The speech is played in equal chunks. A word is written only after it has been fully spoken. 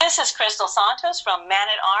This is Crystal Santos from Man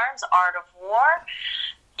at Arms, Art of War.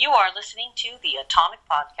 You are listening to the Atomic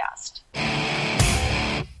Podcast.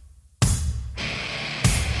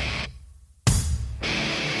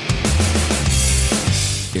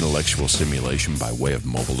 Intellectual stimulation by way of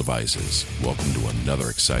mobile devices. Welcome to another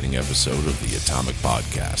exciting episode of the Atomic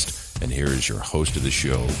Podcast. And here is your host of the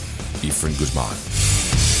show, Efren Guzman.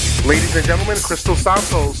 Ladies and gentlemen, Crystal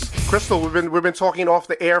Santos. Crystal, we've been talking off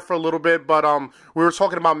the air for a little bit, but we were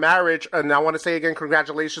talking about marriage, and I want to say again,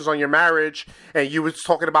 congratulations on your marriage. And you were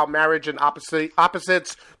talking about marriage and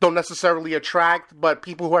opposites don't necessarily attract, but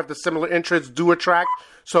people who have the similar interests do attract.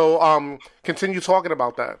 So continue talking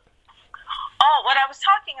about that. Oh, what I was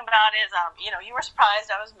talking about is, you were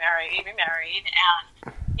surprised I was remarried,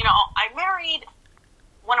 and, I married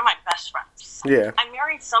one of my best friends. Yeah. I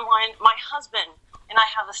married someone, my husband and I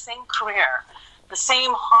have the same career, the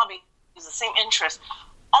same hobbies, the same interests.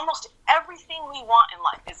 Almost everything we want in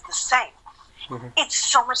life is the same. Mm-hmm. It's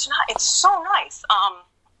so nice.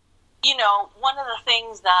 One of the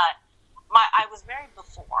things that I was married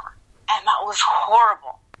before, and that was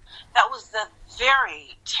horrible. That was the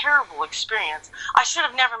very terrible experience. I should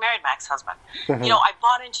have never married my ex-husband. Mm-hmm. I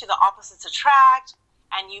bought into the opposites attract,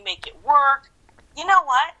 and you make it work. You know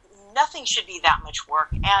what? Nothing should be that much work.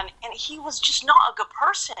 And he was just not a good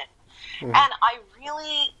person. Mm-hmm. And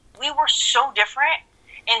we were so different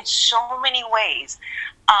in so many ways.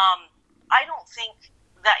 I don't think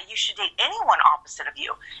that you should date anyone opposite of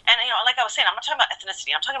you. And, like I was saying, I'm not talking about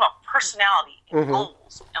ethnicity. I'm talking about personality and mm-hmm.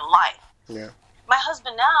 goals in life. Yeah. My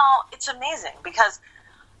husband now, it's amazing because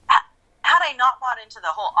had I not bought into the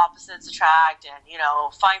whole opposites attract and,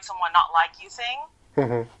 find someone not like you thing,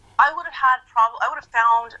 mm-hmm. I would have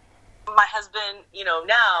found my husband,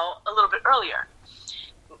 now a little bit earlier.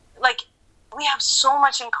 Like, we have so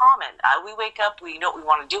much in common. We wake up, we know what we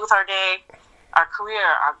want to do with our day, our career,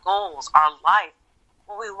 our goals, our life,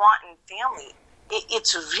 what we want in family.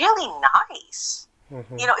 It's really nice.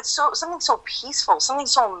 Mm-hmm. It's something so peaceful, something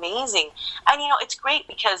so amazing. And, it's great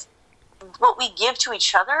because what we give to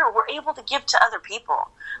each other, we're able to give to other people.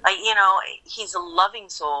 Like, he's a loving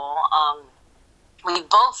soul. We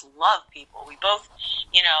both love people. We both,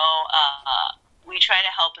 we try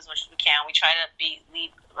to help as much as we can. We try to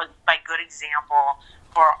lead by good example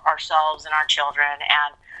for ourselves and our children.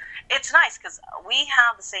 And it's nice because we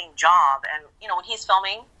have the same job. And, when he's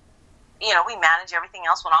filming, we manage everything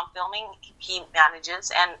else. When I'm filming, he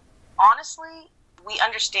manages. And honestly, we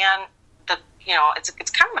understand that,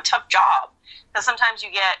 it's kind of a tough job because sometimes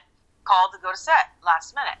you get called to go to set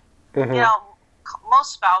last minute. Mm-hmm.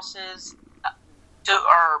 Most spouses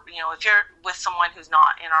or if you're with someone who's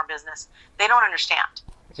not in our business, they don't understand.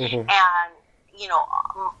 Mm-hmm. And,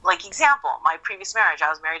 like example, my previous marriage, I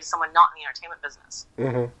was married to someone not in the entertainment business.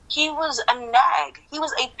 Mm-hmm. He was a nag. He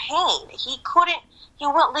was a pain. He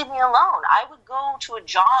wouldn't leave me alone. I would go to a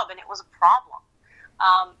job and it was a problem.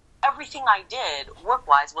 Everything I did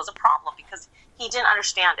work-wise was a problem because he didn't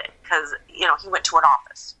understand it because, he went to an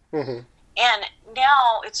office. Mm-hmm. And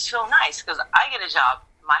now it's so nice because I get a job.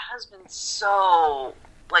 My husband's so,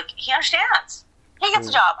 he understands. He gets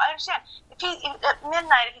a job. I understand. At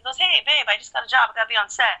midnight, if he goes, hey, babe, I just got a job. I got to be on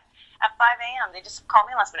set at 5 a.m. They just call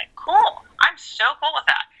me last minute. Cool. I'm so cool with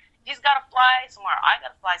that. He's got to fly somewhere. I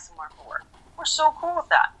got to fly somewhere for work. We're so cool with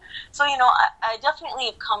that. So, I definitely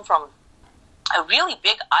have come from a really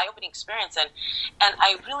big eye-opening experience. And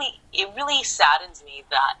it really saddens me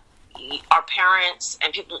that our parents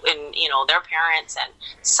and people and their parents and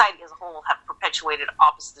society as a whole have perpetuated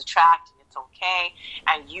opposites attract and it's okay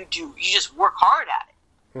and you just work hard at it.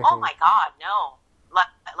 Mm-hmm. Oh my God, no.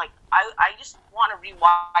 I just want to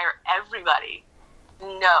rewire everybody.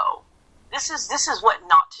 No. This is what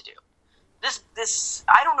not to do. This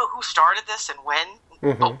I don't know who started this and when,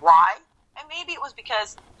 mm-hmm. but why. And maybe it was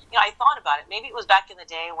because I thought about it. Maybe it was back in the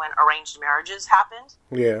day when arranged marriages happened.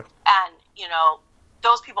 Yeah. And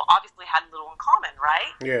those people obviously had little in common, right?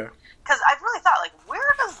 Yeah. Because I've really thought, where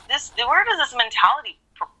does this mentality,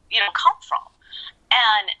 come from?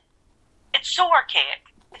 And it's so archaic.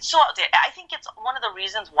 It's so outdated. I think it's one of the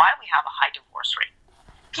reasons why we have a high divorce rate.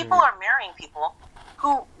 People are marrying people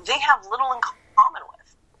who they have little in common with.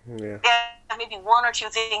 Yeah. They have maybe one or two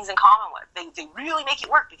things in common with. They really make it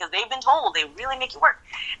work because they've been told they really make it work.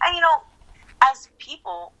 And, as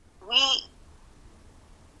people,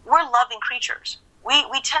 we're loving creatures.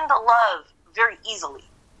 We tend to love very easily.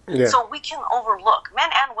 Yeah. So we can overlook,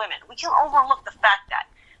 men and women, we can overlook the fact that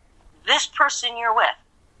this person you're with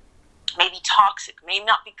may be toxic, may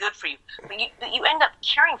not be good for you, but you end up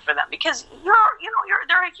caring for them because they're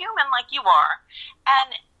a human like you are,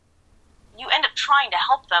 and you end up trying to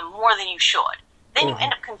help them more than you should then you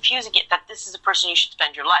end up confusing it that this is a person you should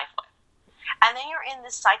spend your life with. And then you're in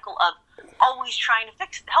this cycle of always trying to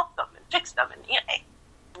help them and fix them. And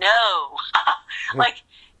no, like,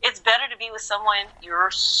 it's better to be with someone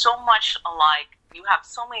you're so much alike. You have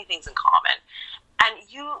so many things in common, and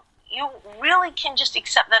you really can just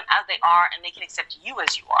accept them as they are, and they can accept you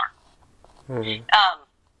as you are. Mm-hmm.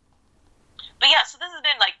 But yeah, so this has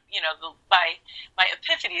been like, my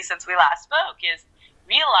epiphany since we last spoke is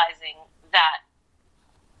realizing that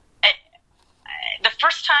the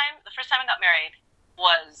first time I got married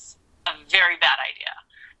was a very bad idea,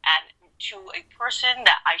 and to a person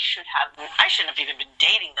that I shouldn't have even been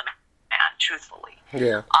dating the man, truthfully.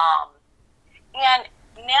 Yeah. And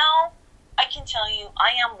now I can tell you,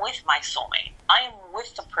 I am with my soulmate. I am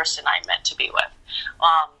with the person I'm meant to be with.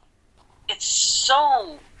 It's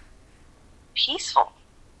so peaceful,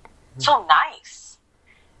 so nice.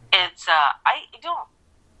 It's I don't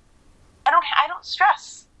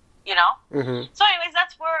stress, Mm-hmm. So anyways,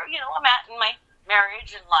 that's where I'm at in my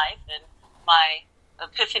marriage and life, and my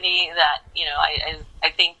epiphany that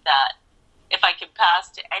I think that if I could pass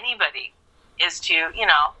to anybody is to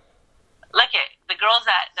look at the girls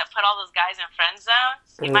that put all those guys in friend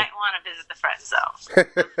zones. You might want to visit the friend zone.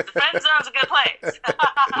 The friend zone's a good place.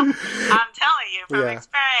 I'm telling you from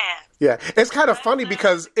experience. Yeah, it's kind of funny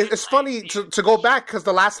because it's funny to go back, because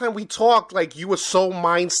the last time we talked, like, you were so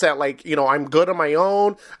mindset, like, I'm good on my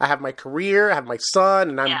own. I have my career, I have my son,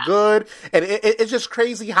 and I'm good. And it's just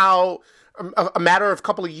crazy how a matter of a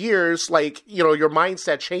couple of years, like, your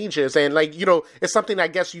mindset changes, and like, it's something I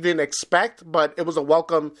guess you didn't expect, but it was a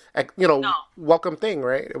welcome, welcome thing,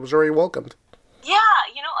 right? It was very welcomed. Yeah,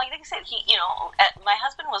 like I said, my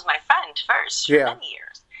husband was my friend first for many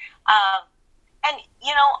years, and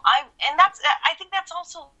I think that's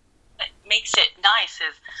also what makes it nice.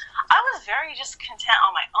 Is I was very just content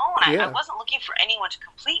on my own. I wasn't looking for anyone to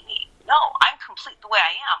complete me. No, I'm complete the way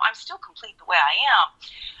I am. I'm still complete the way I am.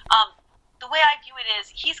 The way I view it is,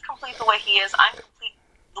 he's complete the way he is, I'm complete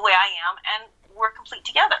the way I am, and we're complete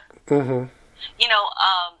together. Mm-hmm.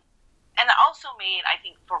 And it also made, I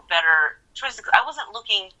think, for better choices. I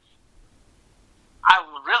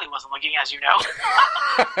really wasn't looking, as you know.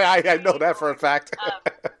 I know that for a fact.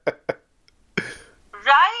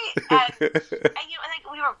 Right? And I think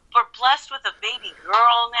we're blessed with a baby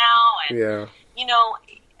girl now, and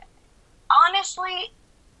honestly,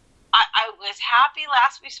 I was happy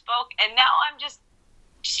last we spoke, and now I'm just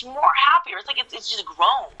more happier. It's like it's just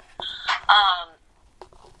grown.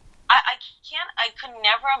 I could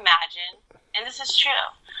never imagine, and this is true,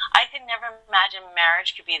 I could never imagine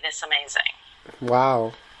marriage could be this amazing.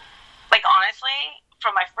 Wow. Like, honestly,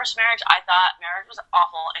 from my first marriage, I thought marriage was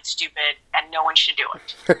awful and stupid, and no one should do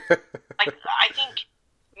it. Like, I think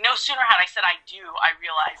no sooner had I said I do, I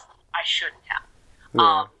realized I shouldn't have.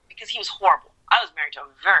 Because he was horrible. I was married to a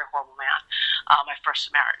very horrible man, my first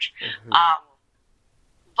marriage. Mm-hmm.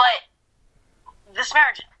 But this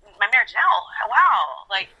marriage, my marriage now, wow,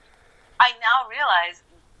 like, I now realize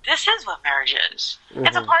this is what marriage is. Mm-hmm.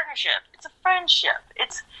 It's a partnership. It's a friendship.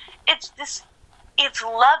 It's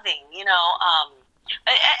loving, and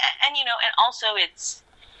also it's,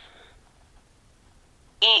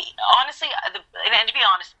 honestly, and to be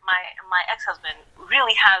honest, my ex-husband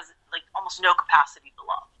really has, like, almost no capacity to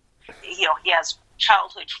love. He has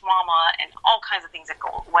childhood trauma and all kinds of things that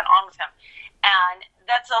went on with him, and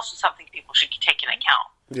that's also something people should take into account.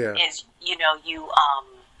 Yeah. Is you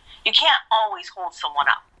can't always hold someone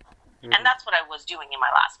up, and that's what I was doing in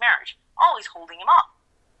my last marriage, always holding him up,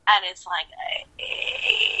 and it's like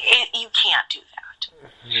you can't do that.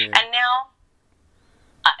 Mm-hmm. And now,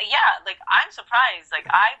 like, I'm surprised. Like,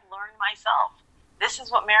 I've learned myself. This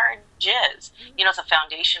is what marriage is. It's a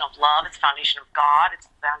foundation of love. It's a foundation of God. It's a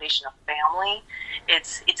foundation of family.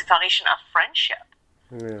 It's a foundation of friendship.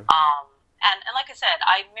 Yeah. And like I said,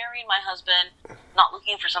 I married my husband not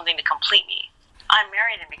looking for something to complete me. I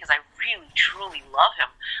married him because I really, truly love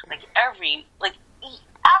him.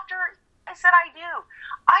 After I said I do,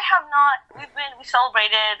 I have not. We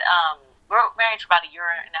celebrated. We're married for about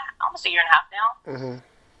almost a year and a half now. Mm-hmm.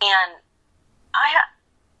 And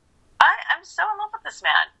I'm so in love with this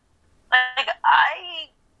man. Like,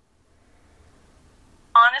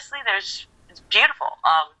 honestly, it's beautiful.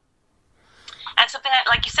 And something,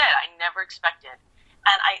 like you said, I never expected.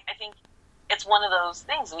 And I think it's one of those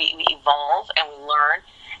things we evolve and we learn.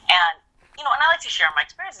 And, and I like to share my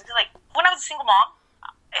experiences. Because, like, when I was a single mom,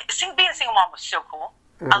 being a single mom was so cool.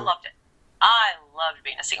 Mm-hmm. I loved it. I loved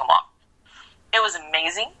being a single mom. It was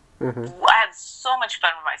amazing. Mm-hmm. I had so much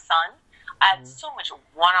fun with my son. I had so much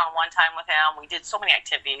one-on-one time with him. We did so many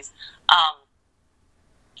activities.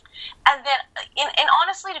 And then, and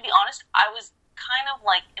honestly, to be honest, I was kind of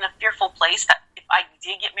like in a fearful place that if I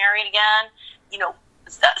did get married again,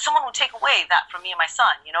 someone would take away that from me and my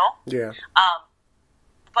son, Yeah.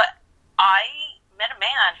 But I met a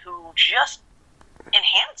man who just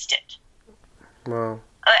enhanced it. Wow.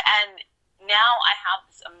 And now I have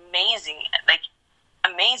this amazing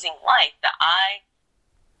life that I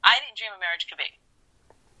didn't dream a marriage could be.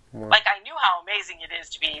 Wow. Like, I knew how amazing it is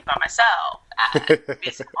to be by myself and be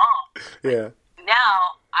a single mom. Yeah.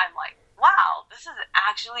 Now I'm like, wow, this is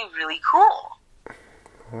actually really cool.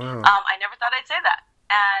 Wow. I never thought I'd say that.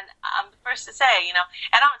 And I'm the first to say, and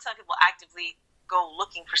I'm not telling people actively go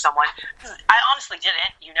looking for someone. I honestly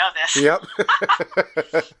didn't. You know this. Yep.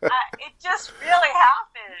 It just really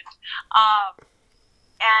happened.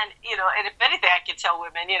 And if anything, I could tell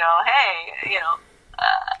women, hey,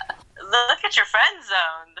 look at your friend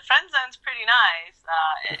zone. The friend zone's pretty nice.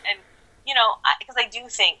 Because I do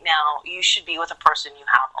think now you should be with a person you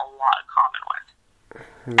have a lot in common with.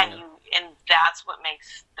 Yeah. And that's what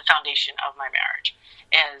makes the foundation of my marriage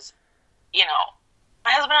is,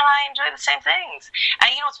 my husband and I enjoy the same things. And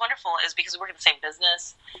what's wonderful is because we work in the same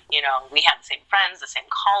business, we have the same friends, the same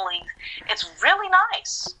colleagues. It's really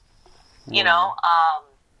nice.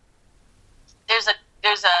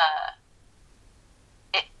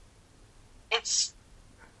 It's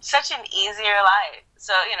such an easier life.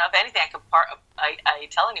 So, if anything I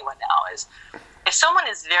tell anyone now is if someone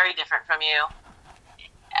is very different from you,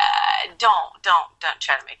 don't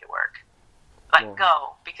try to make it work.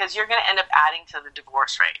 Go, because you're going to end up adding to the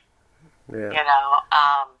divorce rate. Yeah.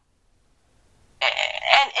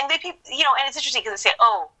 And they, and it's interesting because they say,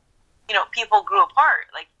 people grew apart.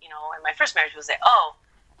 In my first marriage, people say,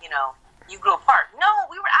 you grew apart. No,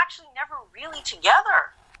 we were actually never really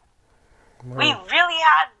together. Wow. We really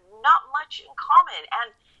had not much in common,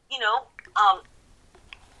 and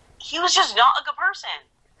he was just not a good person.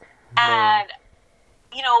 And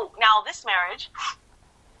now this marriage,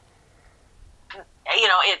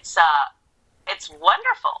 it's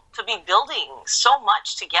wonderful to be building so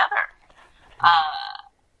much together.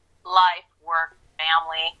 Life, work,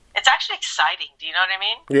 family. It's actually exciting. Do you know what I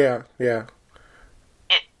mean? Yeah, yeah.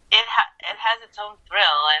 It has its own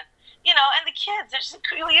thrill, and and the kids. There's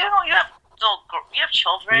you have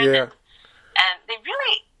children, Yeah. and they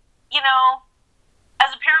really, as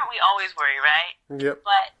a parent, we always worry, right? Yep.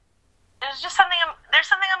 But there's something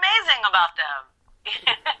amazing about them.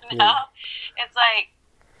 It's like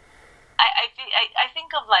I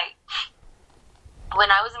think of like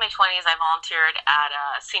when I was in my 20s, I volunteered at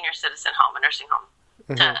a senior citizen home, a nursing home.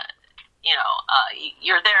 Mm-hmm.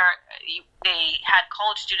 You're there. They had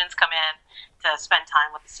college students come in to spend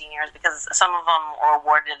time with the seniors because some of them were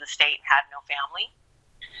awarded to the state and had no family.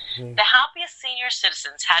 Mm-hmm. The happiest senior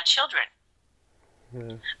citizens had children.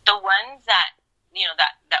 Mm-hmm. The ones that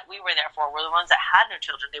that we were there for were the ones that had no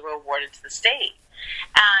children. They were awarded to the state.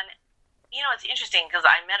 And it's interesting because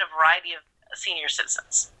I met a variety of senior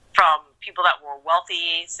citizens, from people that were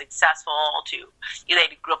wealthy, successful, to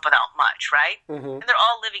they grew up without much, right? Mm-hmm. And they're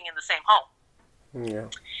all living in the same home.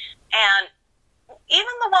 Yeah. And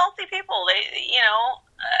even the wealthy people, they,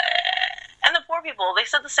 and the poor people, they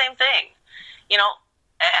said the same thing. Yeah,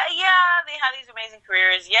 they had these amazing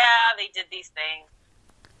careers. Yeah, they did these things.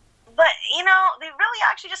 But, they really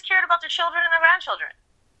actually just cared about their children and their grandchildren.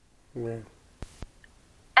 Yeah.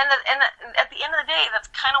 And at the end of the day, that's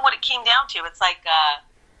kind of what it came down to. It's like,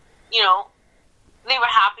 they were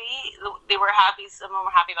happy. They were happy. Some of them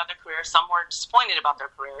were happy about their careers. Some were disappointed about their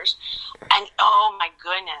careers. And, oh, my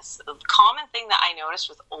goodness, the common thing that I noticed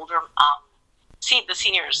with older, the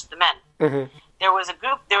seniors, the men, mm-hmm. There was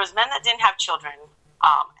men that didn't have children,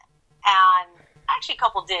 and actually a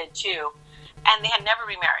couple did, too, and they had never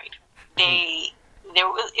remarried. It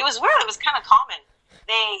was weird. It was kind of common.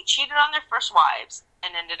 They cheated on their first wives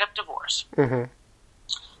and ended up divorced. Mm-hmm.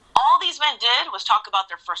 All these men did was talk about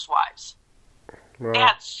their first wives. Wow. They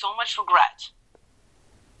had so much regret,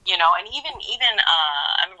 and even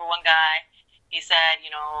I remember one guy, he said,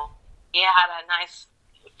 he had a nice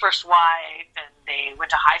first wife and they went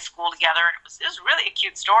to high school together, and it was really a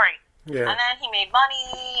cute story. Yeah. And then he made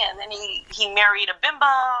money, and then he married a bimbo.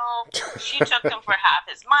 She took him for half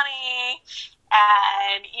his money,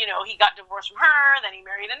 and he got divorced from her. Then he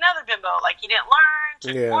married another bimbo, like he didn't learn,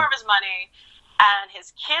 took more of his money, and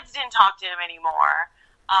his kids didn't talk to him anymore.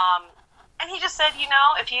 And he just said,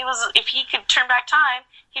 if he could turn back time,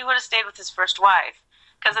 he would have stayed with his first wife,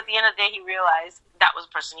 because at the end of the day, he realized that was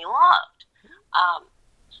the person he loved.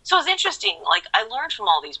 So it was interesting. Like, I learned from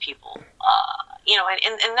all these people,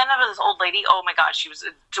 and then there was this old lady. Oh my God, she was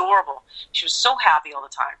adorable. She was so happy all the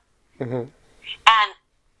time. Mm-hmm. And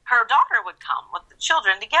her daughter would come with the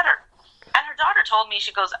children to get her. And her daughter told me,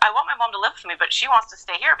 she goes, I want my mom to live with me, but she wants to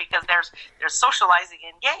stay here because there's socializing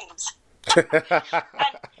in games.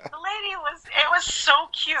 And the lady it was so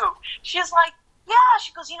cute. She's like, yeah,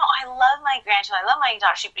 she goes, I love my grandchild. I love my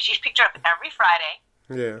daughter. She picked her up every Friday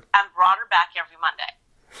and brought her back every Monday.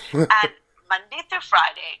 And Monday through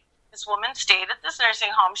Friday, this woman stayed at this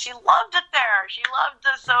nursing home. She loved it there. She loved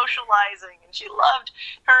the socializing, and she loved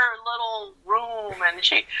her little room. And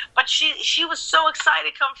she was so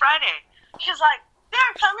excited come Friday. She's like,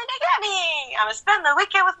 they're coming to get me. I'm going to spend the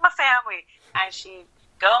weekend with my family. And she'd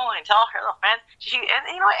go and tell her little friends.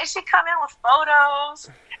 And she'd come in with photos.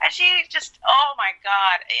 And she just, oh, my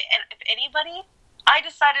God. And if anybody, I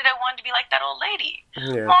decided I wanted to be like that old lady.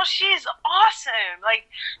 Yeah. Well, she's awesome. Like,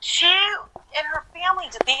 she and her family,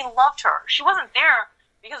 they loved her. She wasn't there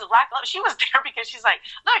because of lack of love. She was there because she's like,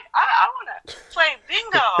 look, I want to play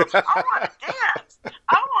bingo. I want to dance.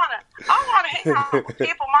 I want to hang out with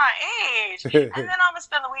people my age. And then I'm going to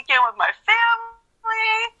spend the weekend with my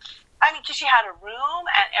family. I mean, because she had a room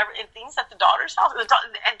and things at the daughter's house. And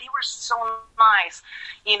they were so nice.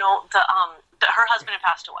 Her husband had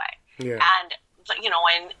passed away. Yeah. And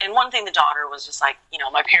one thing the daughter was just like,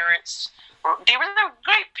 my parents, they were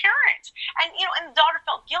great parents. And the daughter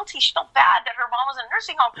felt guilty. She felt bad that her mom was in a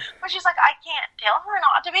nursing home. But she's like, I can't tell her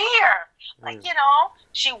not to be here. Like,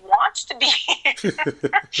 she wants to be here.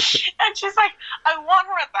 And she's like, I want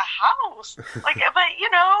her at the house. Like, but,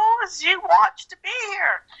 she wants to be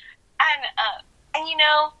here. And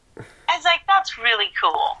I was like, that's really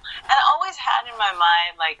cool. And I always had in my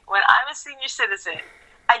mind, like, when I'm a senior citizen,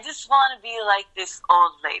 I just want to be like this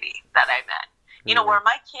old lady that I met. Where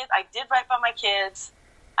my kids, I did right by my kids.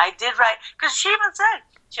 I did right, because she even said,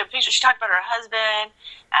 she had pictures, she talked about her husband,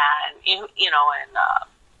 and,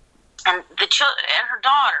 and the children, and her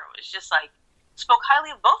daughter was just like, spoke highly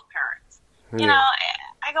of both parents.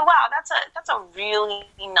 I go, wow, that's a really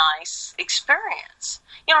nice experience.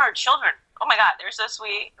 Her children, oh my God, they're so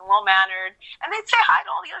sweet and well-mannered, and they'd say hi to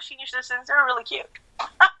all the other senior citizens. They're really cute.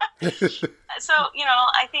 So,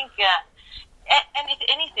 I think, and if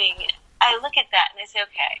anything, I look at that and I say,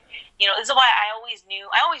 okay, this is why I always knew,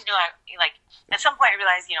 like, at some point I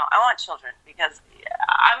realized, I want children because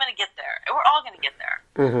I'm going to get there. We're all going to get there.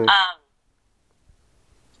 Mm-hmm.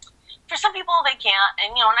 For some people, they can't.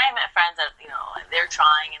 And, and I met friends that, they're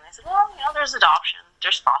trying, and they said, well, there's adoption,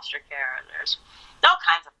 there's foster care, there's all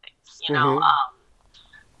kinds of things, Mm-hmm.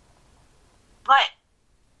 But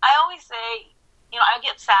I always say, I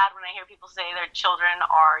get sad when I hear people say their children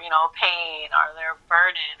are, pain or they're a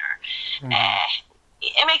burden or,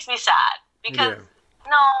 it makes me sad because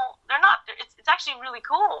no, they're not. It's actually really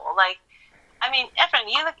cool. Like, I mean, Efren,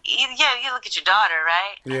 you look at your daughter,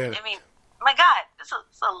 right? Yeah. I mean, my God, it's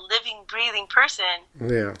a living, breathing person.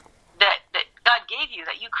 Yeah. That God gave you,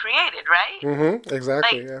 that you created, right? Mm-hmm.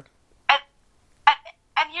 Exactly. Like,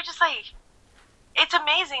 and you're just like, it's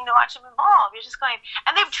amazing to watch them evolve. You're just going,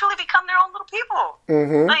 and they've truly become their own little people.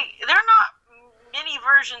 Mm-hmm. Like, they're not many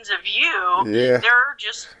versions of you. Yeah. They're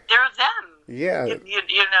them. Yeah. You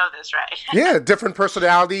know this, right? Yeah, different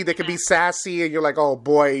personality. They can be sassy, and you're like, oh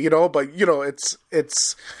boy, but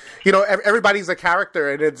it's everybody's a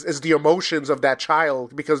character, and it's the emotions of that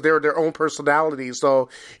child because they're their own personality. So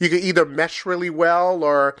you can either mesh really well,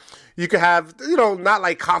 or you could have, not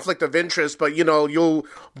like conflict of interest, but you'll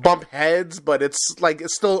bump heads, but it's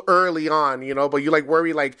still early on, but you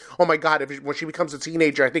worry oh my God, when she becomes a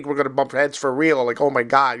teenager, I think we're going to bump heads for real. Like, oh my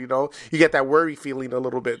God, you get that worry feeling a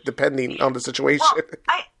little bit depending on the situation. Well,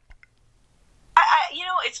 I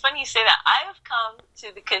it's funny you say that. I have come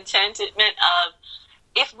to the contentment of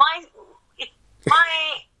if my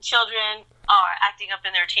children are acting up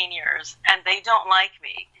in their teen years and they don't like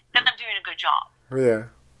me, then I'm doing a good job. Yeah.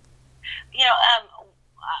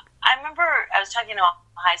 I remember I was talking to a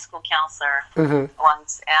high school counselor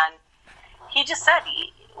once, and he just said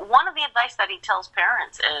one of the advice that he tells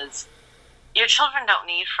parents is your children don't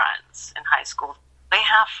need friends in high school. They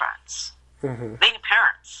have friends. Mm-hmm. They need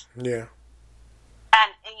parents. Yeah.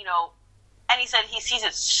 And he said he sees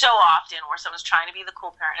it so often where someone's trying to be the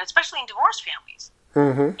cool parent, especially in divorced families.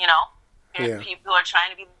 Mm-hmm. People are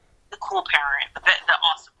trying to be the cool parent, the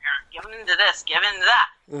awesome parent, giving into this, giving into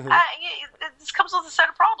that. Mm-hmm. This comes with a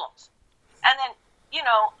set of problems. And then, even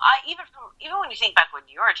when you think back when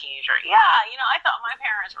you were a teenager, I thought my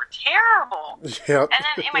parents were terrible. Yep. And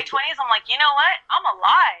then in my 20s, I'm like, you know what? I'm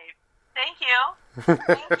alive. Thank you.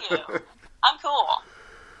 Thank you. I'm cool.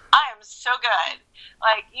 I am so good.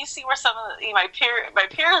 Like, you see where some of my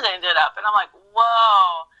peers ended up, and I'm like,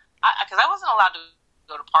 whoa. Because I wasn't allowed to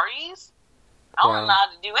go to parties. I wasn't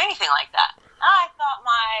allowed to do anything like that. I thought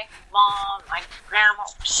my mom, my grandma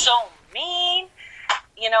were so mean.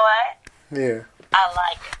 You know what? Yeah. I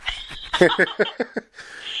like it.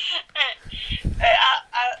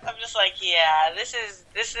 I'm just like, yeah, this is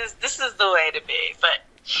the way to be. But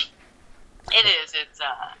it is.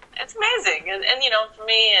 It's amazing, and you know, for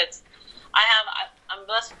me, I'm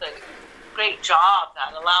blessed with a great job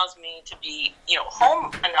that allows me to be, you know,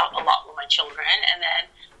 home a lot with my children, and then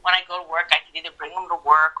when I go to work, I can either bring them to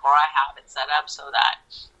work or I have it set up so that,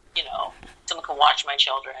 you know, someone can watch my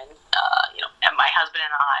children, you know, and my husband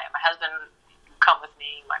come with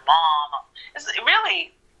me, my mom. It's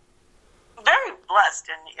really very blessed,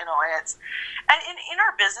 and you know, and in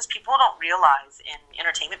our business, people don't realize in the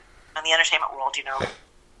entertainment world, you know,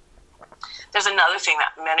 there's another thing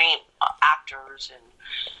that many actors and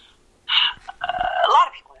a lot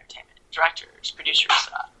of people in entertainment, directors, producers,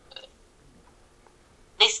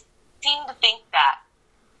 they seem to think that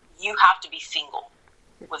you have to be single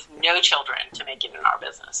with no children to make it in our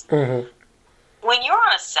business. Mm-hmm. When you're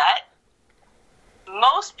on a set,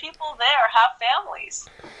 most people there have families.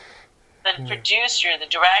 The producer, the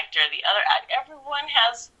director,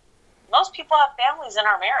 most people have families and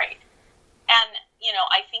are married. And, you know,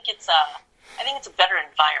 I think it's a better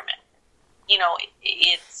environment. You know,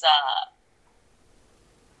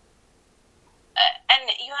 and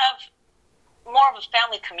you have more of a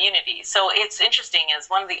family community. So it's interesting is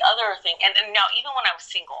one of the other things, and now even when I was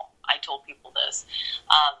single, I told people this,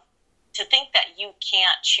 to think that you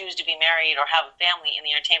can't choose to be married or have a family in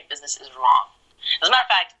the entertainment business is wrong. As a matter of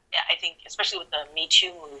fact, I think, especially with the Me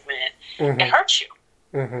Too movement, it hurts you.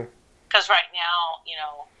 Because right now, you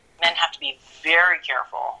know, men have to be very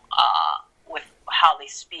careful with how they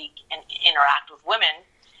speak and interact with women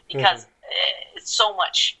because so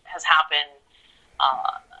much has happened,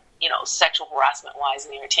 you know, sexual harassment-wise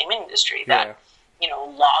in the entertainment industry that, you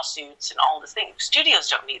know, lawsuits and all this thing. Studios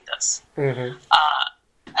don't need this.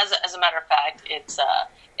 As a matter of fact, it's now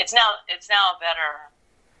a better,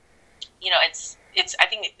 you know, it's I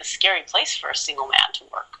think a scary place for a single man to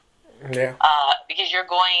work. Yeah. Because you're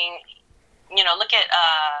going, you know, look at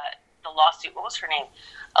the lawsuit. What was her name?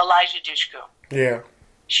 Elijah Dushku. Yeah.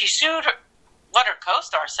 She sued what her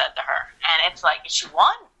co-star said to her, and it's like she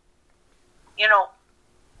won. You know,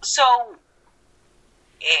 so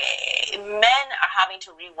men are having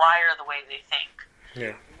to rewire the way they think.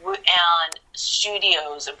 Yeah. And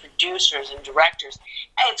studios and producers and directors,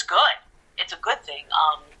 it's good. It's a good thing.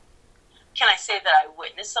 Can I say that I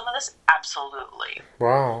witnessed some of this? Absolutely.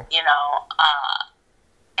 Wow. You know,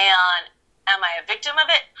 and am I a victim of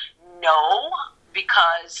it? No,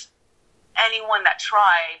 because anyone that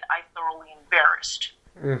tried, I thoroughly embarrassed.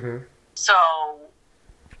 So,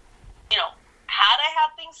 you know, had I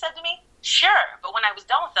had things said to me? Sure. But when I was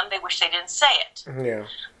done with them, they wish they didn't say it. Yeah.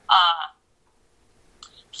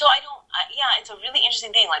 So I don't. It's a really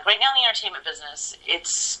interesting thing. Like right now in the entertainment business,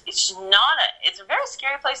 it's a very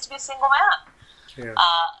scary place to be a single man. Yeah.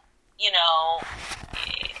 You know,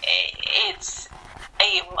 it's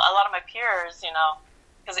a lot of my peers. You know,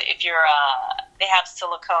 because if you're, they have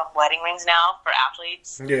silicone wedding rings now for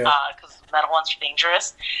athletes. Yeah. Because metal ones are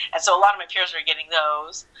dangerous, and so a lot of my peers are getting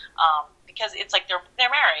those because it's like they're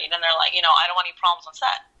married and they're like, you know, I don't want any problems on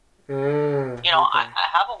set. You know, I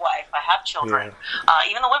have a wife, I have children.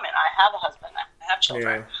 Even the women, I have a husband, I have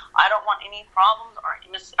children. I don't want any problems or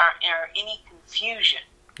any confusion.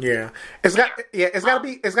 Yeah, it's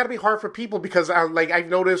gotta be hard for people because I've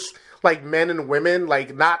noticed like men and women,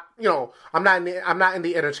 like not, you know, I'm not in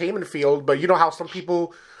the entertainment field, but you know how some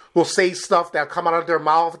people will say stuff that come out of their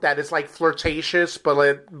mouth that is like flirtatious,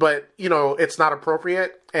 but you know, it's not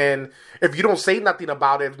appropriate. And if you don't say nothing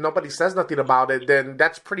about it, if nobody says nothing about it, then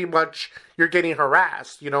that's pretty much you're getting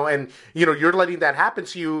harassed, you know, and you know, you're letting that happen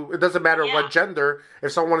to you. It doesn't matter what gender.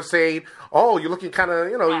 If someone is saying, "Oh, you're looking kind of,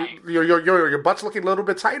 you know, your butt's looking a little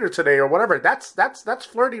bit tighter today," or whatever, that's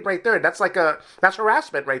flirting right there. That's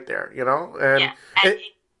harassment right there, you know. And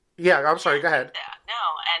I'm sorry. Go ahead.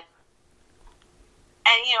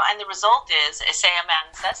 And you know, and the result is, say a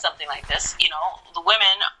man says something like this, you know, the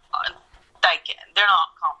women, like they're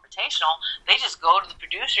not confrontational. They just go to the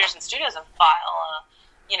producers and studios and file,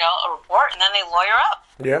 a report, and then they lawyer up.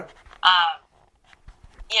 Yeah.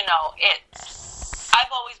 You know,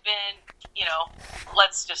 I've always been, you know,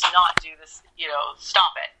 let's just not do this. You know,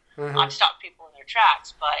 stop it. I've stopped people in their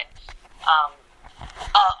tracks, but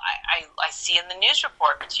I see in the news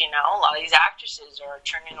reports, you know, a lot of these actresses are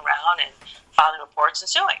turning around and filing reports and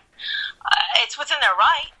suing. It's within their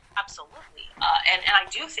right, absolutely. And I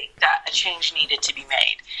do think that a change needed to be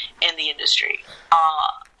made in the industry.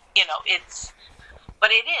 You know, it's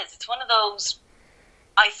one of those,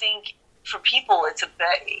 I think for people, it's a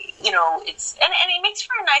bit, it's, and it makes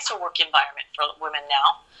for a nicer work environment for women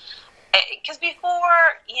now. Because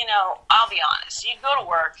before, I'll be honest, you'd go to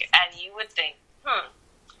work and you would think,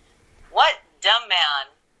 what dumb man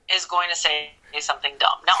is going to say something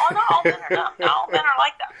dumb? Now, not all men are dumb. Not all men are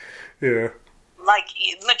like that. Yeah. Like,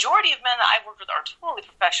 the majority of men that I've worked with are totally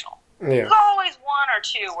professional. Yeah. There's always one or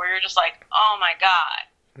two where you're just like, oh my God,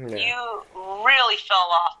 you really fell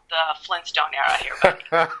off the Flintstone era here, buddy.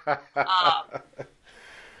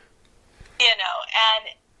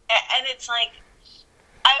 And it's like,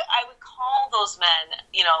 I would call those men,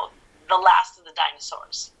 the last of the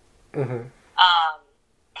dinosaurs. Mm-hmm.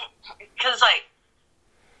 Because,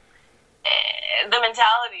 the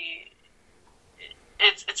mentality,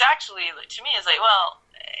 it's actually, to me, it's like, well,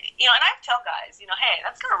 and I tell guys, hey,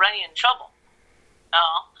 that's going to run you in trouble.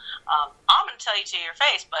 I'm going to tell you to your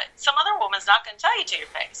face, but some other woman's not going to tell you to your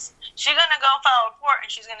face. She's going to go file a report,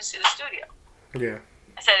 and she's going to sue the studio. Yeah.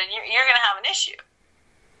 I said, and you're going to have an issue.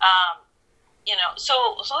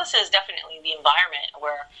 So this is definitely the environment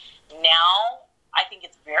where now I think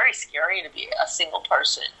it's very scary to be a single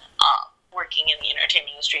person working in the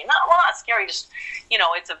entertainment industry. Not scary, just,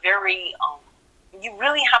 it's a very, you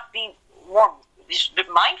really have to be more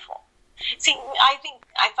mindful. See, I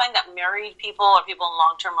find that married people or people in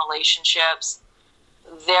long-term relationships,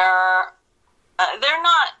 they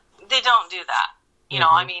don't do that.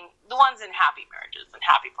 I mean, the ones in happy marriages and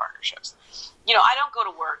happy partnerships. I don't go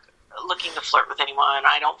to work looking to flirt with anyone.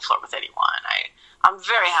 I don't flirt with anyone. I'm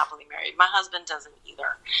very happily married. My husband doesn't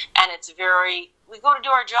either. And we go to do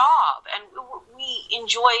our job, and we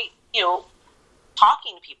enjoy,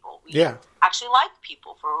 talking to people. We actually like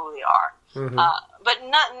people for who they are. Mm-hmm. But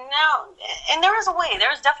no, and there is a way.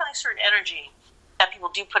 There is definitely certain energy that people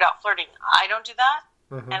do put out flirting. I don't do that,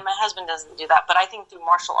 and my husband doesn't do that. But I think through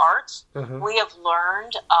martial arts, we have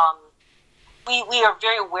learned, we are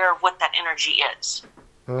very aware of what that energy is.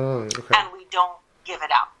 Okay. And we don't give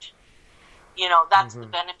it out. That's the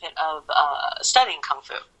benefit of studying Kung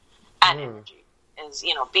Fu and energy, is,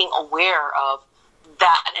 being aware of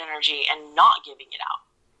that energy and not giving it out.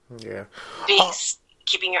 Yeah.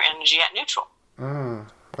 Keeping your energy at neutral.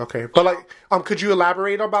 Okay. But, could you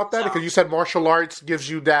elaborate about that? Because you said martial arts gives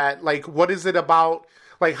you that, what is it about,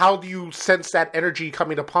 how do you sense that energy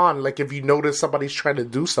coming upon? If you notice somebody's trying to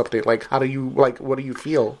do something, how do you, what do you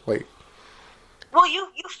feel? Well, you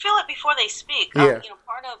feel it before they speak. Yeah.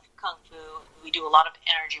 Part of Kung Fu, we do a lot of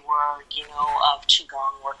energy work, of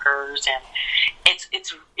Qigong workers, and it's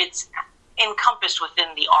encompassed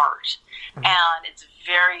within the art, and it's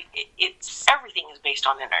everything is based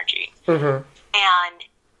on energy. And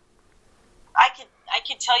I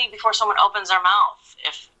could tell you before someone opens their mouth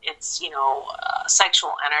if it's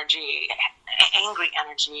sexual energy, angry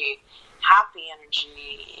energy, happy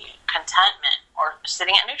energy, contentment, or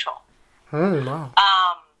sitting at neutral. Wow.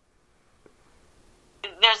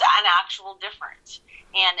 There's an actual difference.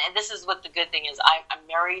 And this is what the good thing is. I'm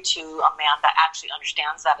married to a man that actually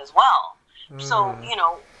understands that as well. So,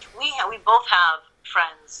 we both have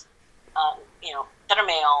friends, that are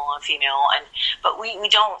male and female, but we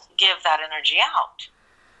don't give that energy out.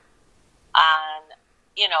 And,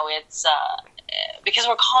 it's because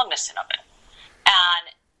we're cognizant of it. And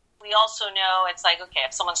we also know it's like, okay,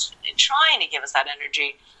 if someone's trying to give us that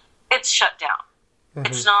energy, it's shut down.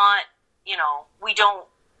 It's not, we don't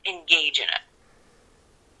engage in it.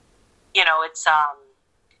 It's,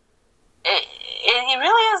 it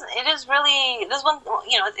really is,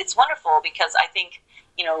 it's wonderful because I think,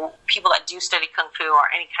 people that do study Kung Fu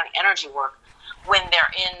or any kind of energy work, when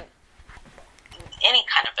they're in any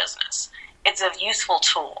kind of business, it's a useful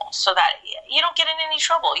tool so that you don't get in any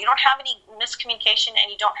trouble. You don't have any miscommunication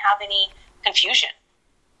and you don't have any confusion,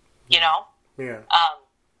 Yeah.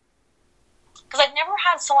 Because I've never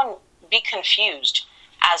had someone be confused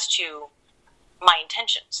as to my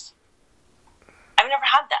intentions. I've never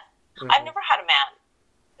had that. I've never had a man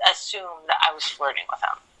assume that I was flirting with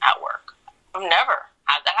him at work. I've never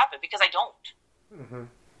had that happen because I don't.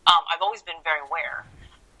 I've always been very aware.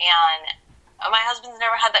 And my husband's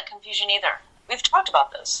never had that confusion either. We've talked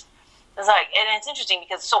about this. And it's interesting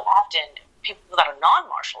because so often people that are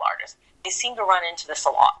non-martial artists, they seem to run into this a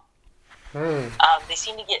lot. They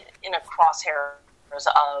seem to get in a crosshairs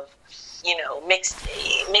of,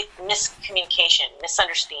 miscommunication,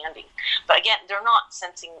 misunderstanding. But again, they're not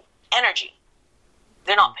sensing energy.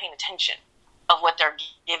 They're not paying attention of what they're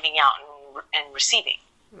giving out and receiving.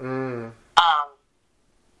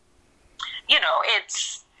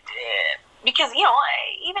 It's because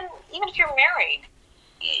even if you're married,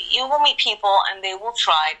 you will meet people and they will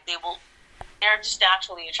try. They will They're just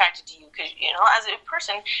naturally attracted to you because, as a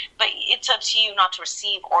person, but it's up to you not to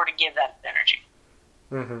receive or to give that energy.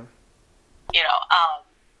 Mm-hmm.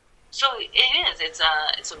 So it is. It's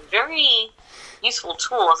a very useful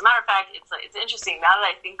tool. As a matter of fact, it's interesting now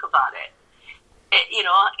that I think about it. You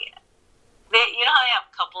know how they have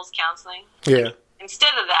couples counseling? Yeah.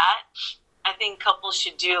 Instead of that, I think couples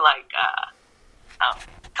should do like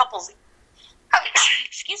couples.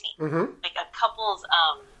 Excuse me. Mm-hmm. Like a couples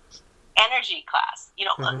energy class.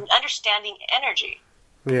 Mm-hmm. Understanding energy.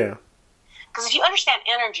 Yeah. Because if you understand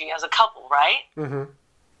energy as a couple, right? Mm-hmm.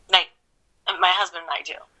 Like my husband and I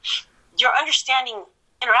do, you're understanding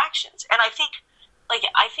interactions. And I think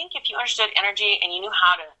if you understood energy and you knew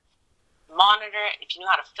how to monitor it, if you knew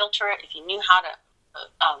how to filter it, if you knew how to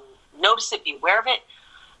notice it, be aware of it,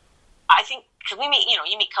 I think, because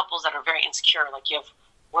you meet couples that are very insecure, like you have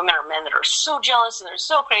women or men that are so jealous and they're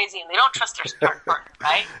so crazy and they don't trust their partner,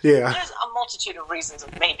 right? Yeah. There's a multitude of reasons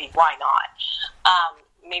of maybe why not.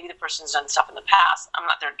 Maybe the person's done stuff in the past. I'm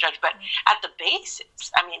not there to judge, but at the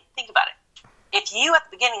basics, think about it. If you, at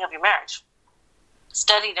the beginning of your marriage,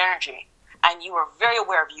 studied energy and you were very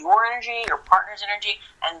aware of your energy, your partner's energy,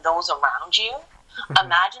 and those around you,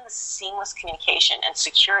 imagine the seamless communication and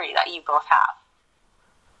security that you both have.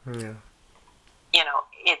 Yeah.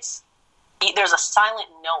 There's a silent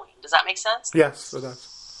knowing. Does that make sense? Yes, it does.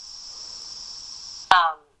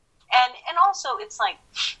 And also, it's like,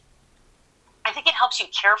 I think it helps you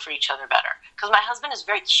care for each other better. Because my husband is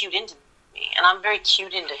very cued into me, and I'm very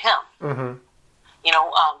cued into him. Mm-hmm.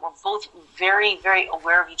 We're both very, very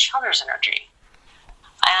aware of each other's energy.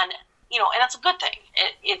 And, and that's a good thing.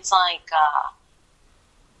 It's like,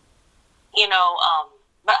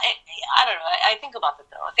 but I don't know. I think about that,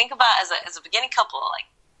 though. I think about as a beginning couple, like,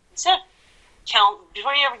 instead of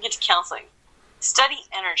before you ever get to counseling, study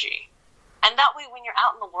energy. And that way, when you're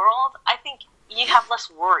out in the world, I think you have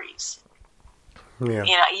less worries. Yeah.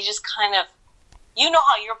 You just kind of,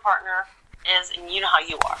 how your partner is, and you know how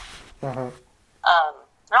you are. Mm-hmm.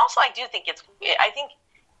 And also, I think it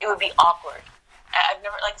would be awkward. I've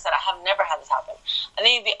never, like I said, I have never had this happen. I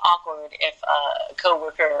think it'd be awkward if a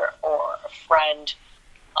coworker or a friend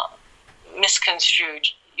misconstrued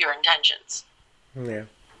your intentions. Yeah.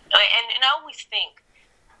 And I always think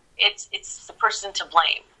it's the person to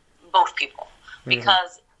blame, both people,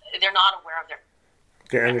 because they're not aware of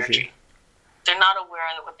their energy. They're not aware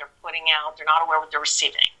of what they're putting out. They're not aware of what they're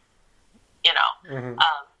receiving. Mm-hmm.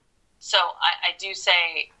 So I do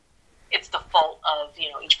say it's the fault of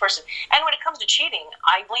each person. And when it comes to cheating,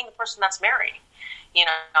 I blame the person that's married. If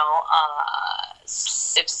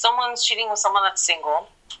someone's cheating with someone that's single,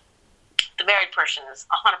 the married person is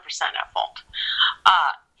 100% at fault.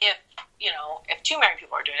 If two married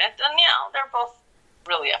people are doing it, then they're both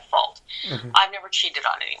really at fault. Mm-hmm. I've never cheated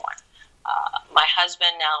on anyone. My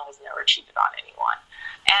husband now has never cheated on anyone.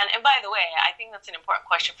 And by the way, I think that's an important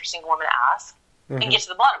question for single women to ask and get to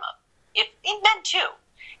the bottom of. If men too,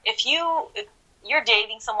 if you're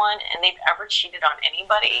dating someone and they've ever cheated on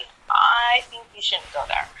anybody, I think you shouldn't go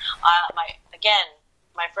there.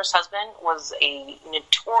 My first husband was a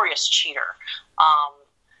notorious cheater,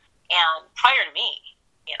 and prior to me,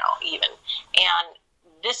 even. And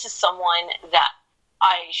this is someone that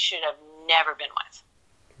I should have never been with.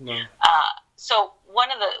 No. So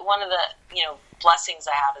one of the blessings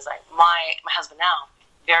I have is like my husband now,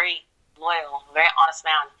 very loyal, very honest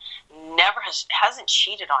man, hasn't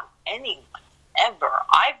cheated on anyone ever.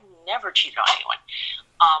 I've never cheated on anyone.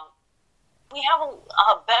 We have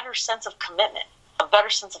a better sense of commitment, a better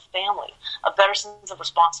sense of family, a better sense of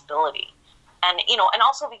responsibility, and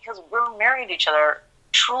also because we're married to each other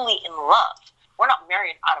truly in love. We're not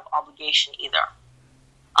married out of obligation either.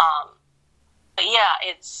 But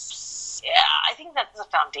I think that's a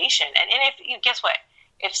foundation. And if guess what?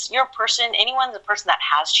 If you're anyone's a person that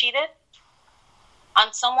has cheated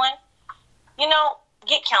on someone,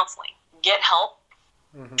 get counseling, get help,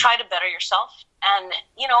 try to better yourself. And,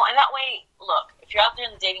 and that way, look, if you're out there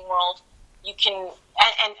in the dating world, you can,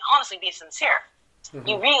 and honestly be sincere.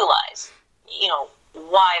 You realize,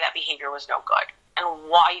 why that behavior was no good and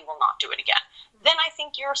why you will not do it again. Then I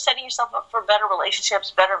think you're setting yourself up for better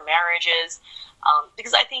relationships, better marriages.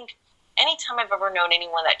 Because I think anytime I've ever known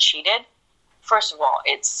anyone that cheated, first of all,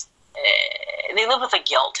 it's they live with a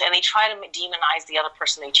guilt and they try to demonize the other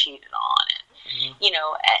person they cheated on,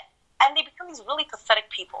 and they become these really pathetic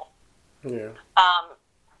people. Yeah.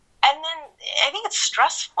 And then I think it's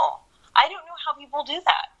stressful. I don't know how people do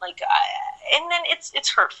that. And then it's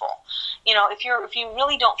hurtful. If you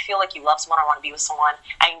really don't feel like you love someone or want to be with someone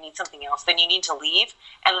and you need something else, then you need to leave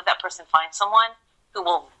and let that person find someone who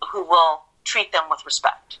will treat them with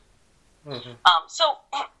respect. So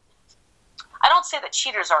I don't say that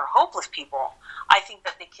cheaters are hopeless people. I think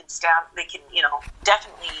that they can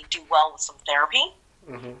definitely do well with some therapy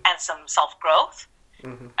and some self-growth.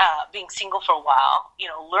 Being single for a while,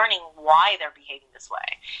 learning why they're behaving this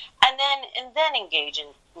way, and then engage in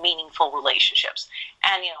meaningful relationships.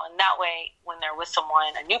 And in that way, when they're with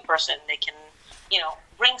someone, a new person, they can,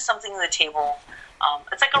 bring something to the table.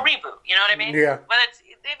 It's like a reboot. You know what I mean? Yeah. But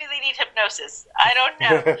maybe they need hypnosis. I don't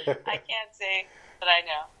know. I can't say that I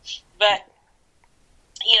know. But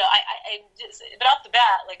but off the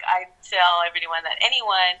bat, like I tell everyone that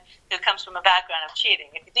anyone who comes from a background of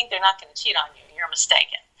cheating, if you think they're not going to cheat on you, you're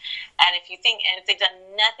mistaken. And if they've done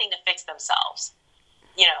nothing to fix themselves,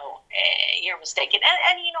 you're mistaken.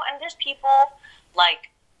 And there's people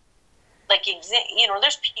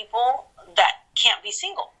there's people that can't be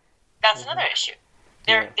single. That's another issue.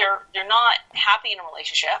 They're not happy in a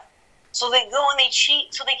relationship, so they go and they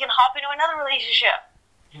cheat so they can hop into another relationship.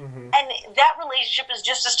 And that relationship is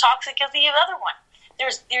just as toxic as the other one.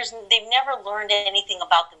 They've never learned anything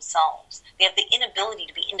about themselves. They have the inability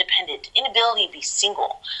to be independent, inability to be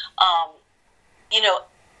single. And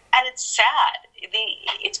it's sad.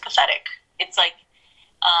 It's pathetic. It's like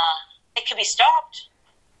it can be stopped.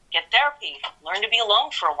 Get therapy. Learn to be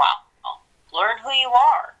alone for a while. Learn who you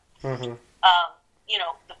are.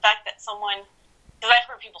 The fact that someone, because I've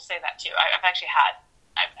heard people say that too. I've actually had.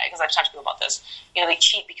 Because I've talked to people about this, they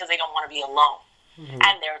cheat because they don't want to be alone,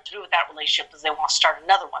 and they're through with that relationship because they want to start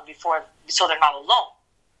another one so they're not alone.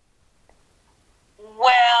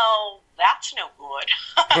 Well, that's no good,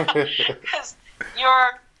 because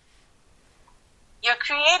you're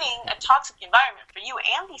creating a toxic environment for you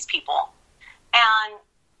and these people, and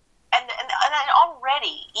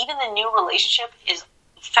already even the new relationship is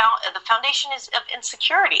the foundation is of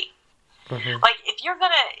insecurity. Like, if you're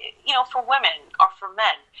going to, for women or for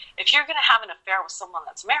men, if you're going to have an affair with someone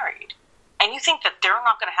that's married, and you think that they're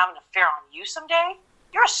not going to have an affair on you someday,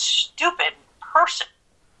 you're a stupid person.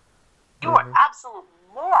 You are an absolute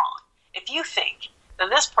moron if you think that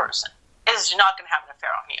this person is not going to have an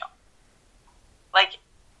affair on you. Like,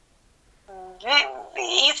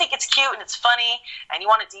 you think it's cute and it's funny, and you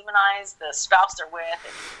want to demonize the spouse they're with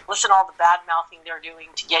and listen to all the bad-mouthing they're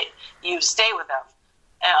doing to get you to stay with them.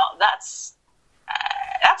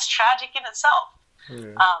 That's tragic in itself.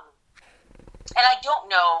 And I don't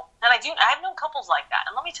know, I've known couples like that.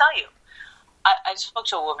 And let me tell you, I spoke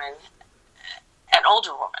to a woman, an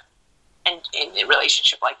older woman, in a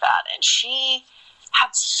relationship like that, and she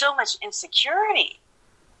had so much insecurity.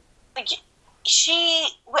 Like,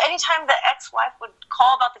 anytime the ex-wife would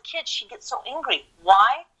call about the kids, she'd get so angry.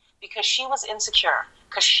 Why? Because she was insecure.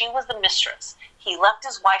 Because she was the mistress. He left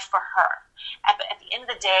his wife for her. But at the end of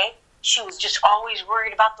the day, she was just always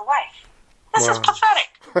worried about the wife. This is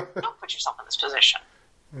pathetic. Don't put yourself in this position.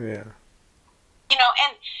 Yeah.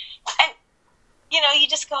 And you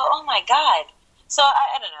just go, oh my God. So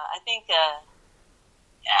I don't know. I think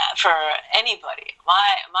for anybody,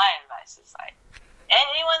 my advice is like,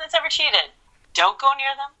 anyone that's ever cheated, don't go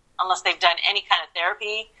near them unless they've done any kind of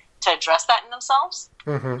therapy to address that in themselves.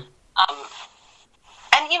 And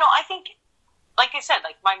I think, like I said,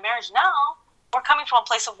 like my marriage now, we're coming from a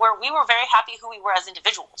place of where we were very happy who we were as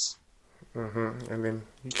individuals. And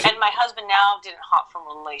my husband now didn't hop from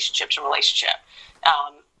relationship to relationship.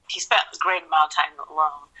 He spent a great amount of time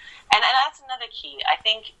alone. And that's another key. I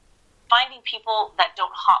think finding people that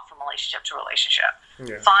don't hop from relationship to relationship.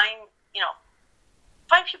 Yeah. Find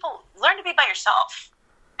people, learn to be by yourself.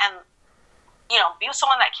 And, be with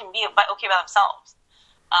someone that can be okay by themselves.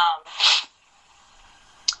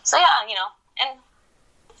 So yeah, and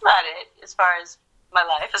that's about it as far as my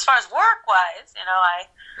life. As far as work-wise,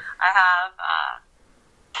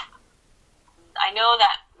 I know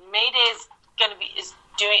that Mayday is going to be it's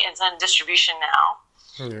on distribution now,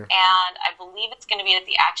 and I believe it's going to be at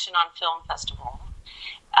the Action on Film Festival.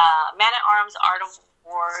 Man at Arms: Art of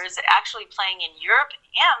War is actually playing in Europe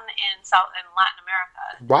and in Latin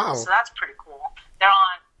America. Wow! So that's pretty cool. They're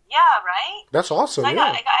on. Yeah, right. That's awesome. So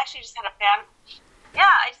I actually just had a fan. Yeah,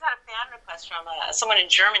 I just had a fan request from someone in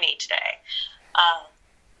Germany today.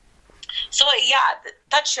 So yeah,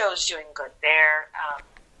 that show is doing good there.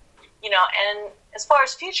 And as far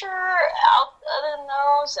as future, other than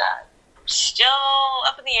those, still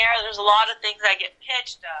up in the air. There's a lot of things I get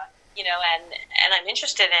pitched, and I'm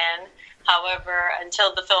interested in. However,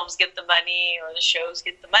 until the films get the money or the shows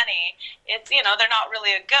get the money, it's they're not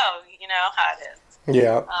really a go. You know how it is.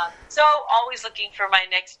 Yeah. So always looking for my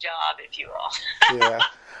next job, if you will. Yeah.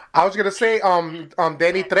 I was gonna say,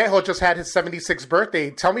 Danny Trejo just had his 76th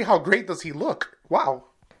birthday. Tell me, how great does he look? Wow.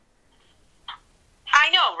 I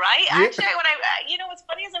know, right? Yeah. Actually, what's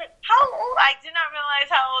funny is how old, I did not realize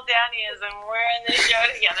how old Danny is, and we're in this show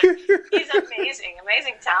together. He's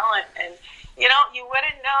amazing talent, and you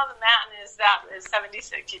wouldn't know the man is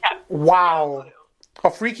 76. You'd have Wow. no clue.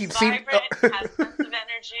 A freaky scene. Vibrant, has tons of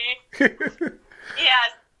energy.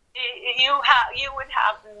 Yes, you would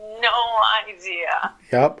have no idea.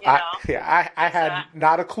 Yep. You know? I had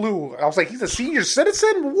not a clue. I was like, he's a senior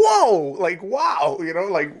citizen? Whoa. Like, wow.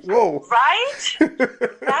 Whoa. Right?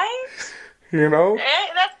 Right? That's kind of,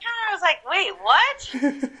 I was like, wait, what?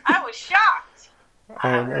 I was shocked.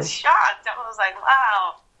 I was shocked. I was like,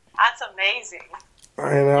 wow, that's amazing.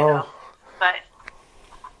 I know. But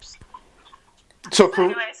so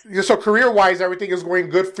career-wise, everything is going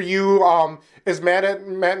good for you. Is Man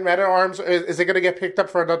at Arms, is it going to get picked up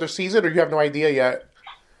for another season, or you have no idea yet?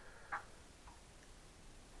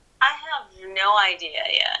 I have no idea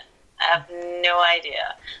yet. I have no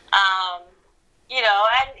idea.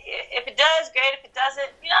 And if it does, great. If it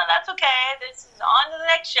doesn't, that's okay. This is on to the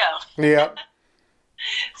next show. Yeah.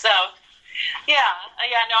 So, no,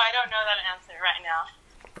 I don't know that answer right now.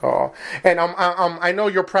 Oh, and I know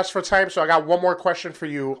you're pressed for time, so I got one more question for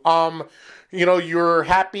you. You're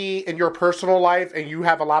happy in your personal life, and you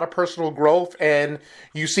have a lot of personal growth, and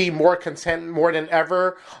you see more content more than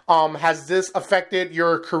ever. Has this affected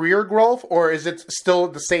your career growth, or is it still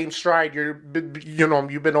the same stride you've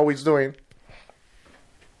been always doing?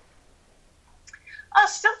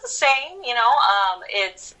 Still the same.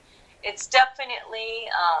 It's definitely.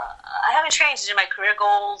 I haven't changed in my career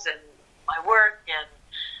goals and my work and.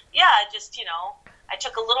 Yeah, I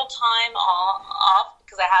took a little time off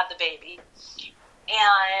because I had the baby.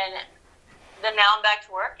 And then now I'm back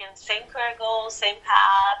to work and same career goals, same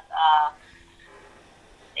path.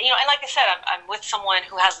 And like I said, I'm with someone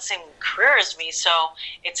who has the same career as me, so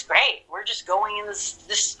it's great. We're just going in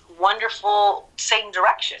this wonderful same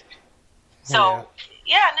direction. So,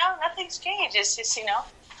 no, nothing's changed. It's just,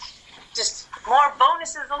 just more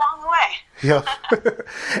bonuses along the way. Yeah.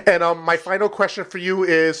 And my final question for you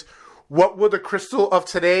is, what would the Crystal of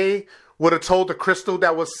today would have told the Crystal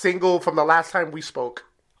that was single from the last time we spoke?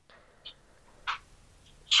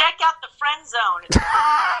 Check out the friend zone. It's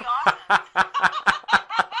awesome.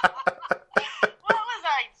 What was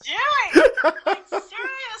I doing? Like,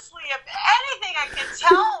 seriously, if anything, I can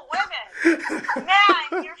tell women,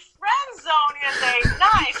 man, your friend zone is a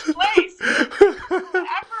nice place.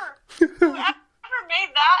 Whoever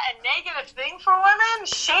made that a negative thing for women,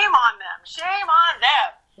 shame on them. Shame on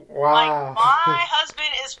them. Wow. Like, my husband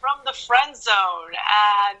is from the friend zone,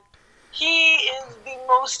 and he is the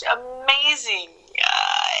most amazing.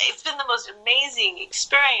 It's been the most amazing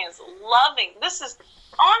experience. Loving. This is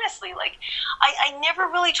honestly, like, I never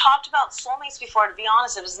really talked about soulmates before, to be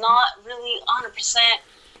honest. It was not really 100%,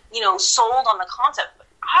 sold on the concept. But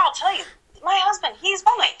I'll tell you, my husband, he's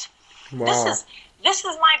soulmate. Wow. This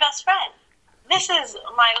is my best friend. This is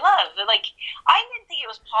my love. Like, I didn't think it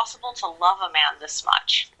was possible to love a man this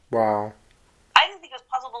much. Wow. I didn't think it was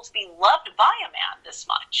possible to be loved by a man this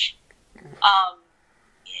much.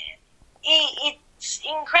 It's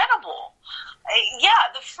incredible.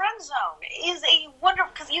 The friend zone is a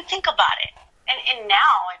wonderful, because you think about it, and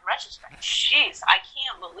now in retrospect, jeez, I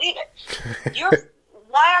can't believe it.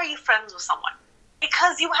 Why are you friends with someone?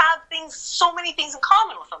 Because you have so many things in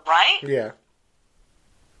common with them, right? Yeah.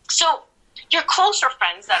 So your closer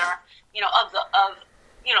friends that are, of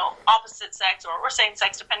opposite sex or same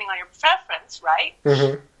sex, depending on your preference, right?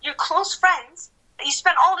 Mm-hmm. Your close friends that you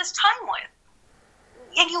spend all this time with,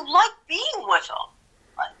 and you like being with them.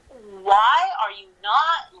 Why are you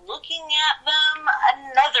not looking at them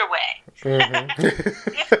another way? Mm-hmm.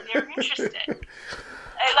 If they're interested.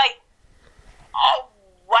 Oh,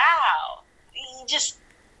 wow.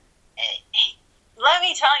 Let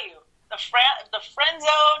me tell you, the friend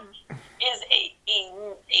zone is a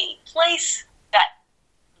place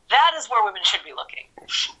that is where women should be looking.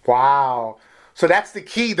 Wow. So that's the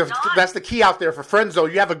key. That's the key out there for friend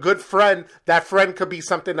zone. You have a good friend. That friend could be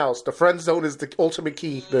something else. The friend zone is the ultimate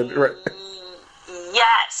key. Yes,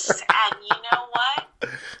 and you know what?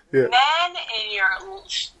 Yeah. Men in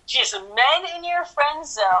your friend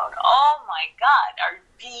zone. Oh my God, are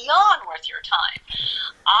beyond worth your time.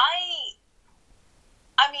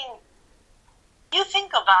 I mean, you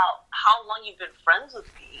think about how long you've been friends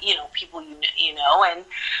with, people you know, and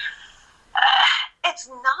it's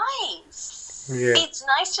nice. Yeah. It's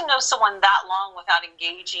nice to know someone that long without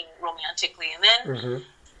engaging romantically, and then,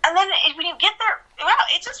 when you get there, wow,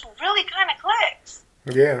 it just really kind of clicks.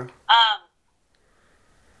 Yeah.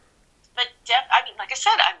 But like I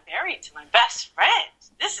said, I'm married to my best friend.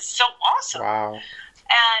 This is so awesome. Wow. And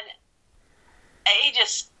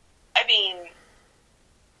I mean,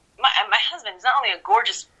 my husband is not only a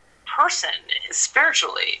gorgeous person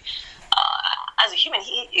spiritually, as a human,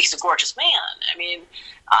 he's a gorgeous man. I mean,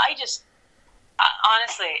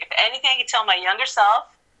 honestly, if anything I could tell my younger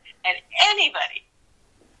self and anybody,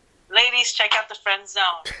 ladies, check out the Friend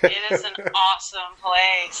Zone. It is an awesome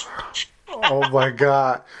place. Oh my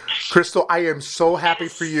God. Crystal, I am so happy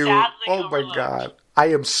for you. Oh my God. I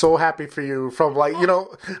am so happy for you. From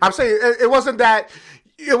I'm saying it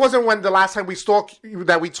wasn't when the last time we talked,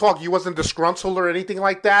 you wasn't disgruntled or anything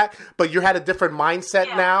like that, but you had a different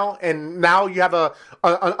mindset now, and now you have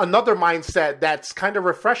another mindset that's kind of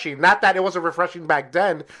refreshing. Not that it wasn't refreshing back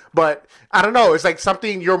then, but I don't know. It's like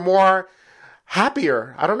something you're more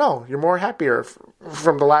happier. I don't know. You're more happier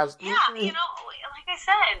from the last. Yeah, like I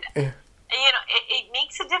said, it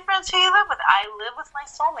makes a difference who you live with. I live with my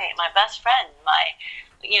soulmate, my best friend,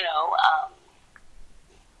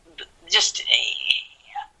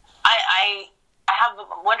 I have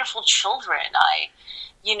wonderful children.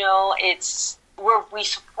 It's where we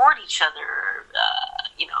support each other,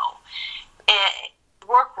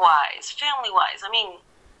 work-wise, family-wise. I mean,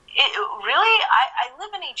 I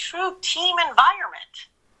live in a true team environment.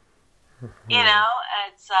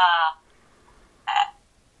 It's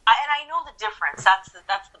and I know the difference. That's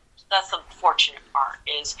the fortunate part.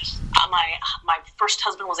 Is my first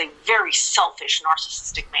husband was a very selfish,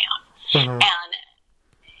 narcissistic man, and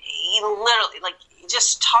he literally,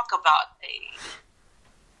 just talk about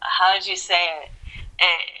how did you say it?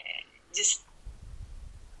 Just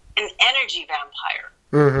an energy vampire.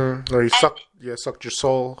 Mm-hmm. Or he sucked your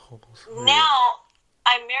soul. Now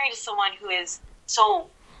I'm married to someone who is so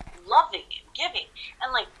loving and giving,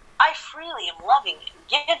 and I freely am loving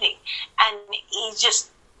and giving, and it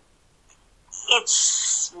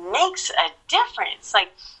makes a difference.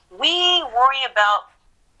 We worry about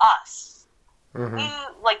us. Mm-hmm.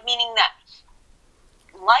 Meaning that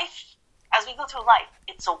life, as we go through life,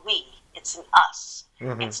 it's a we, it's an us.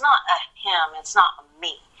 Mm-hmm. It's not a him, it's not a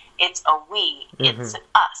me. It's a we, it's an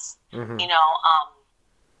us. Mm-hmm.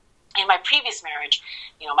 In my previous marriage,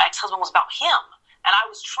 my ex-husband was about him, and I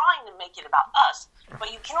was trying to make it about us.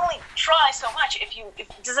 But you can only try so much if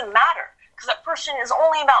it doesn't matter, because that person is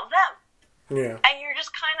only about them. Yeah. And you're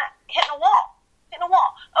just kind of hitting a wall.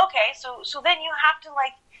 Okay, so then you have to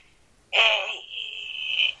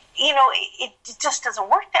it just doesn't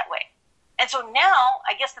work that way. And so now,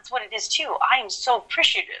 I guess that's what it is too. I am so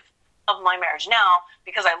appreciative of my marriage now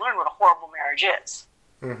because I learned what a horrible marriage is.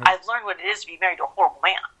 Mm-hmm. I've learned what it is to be married to a horrible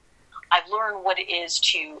man. I've learned what it is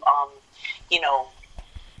to,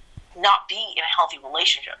 not be in a healthy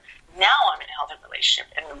relationship. Now I'm in a healthy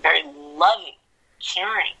relationship and a very loving,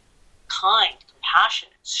 caring, kind,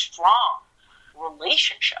 compassionate, strong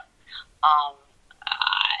relationship.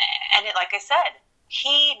 And like I said,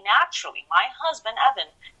 he naturally, my husband, Evan,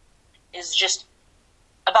 is just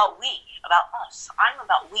about us. I'm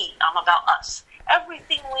about we, I'm about us.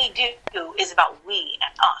 Everything we do is about we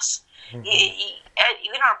and us. Mm-hmm.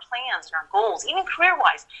 In our plans and our goals, even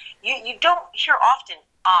career-wise, you don't hear often,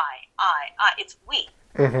 I. It's we.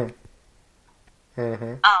 Mm-hmm.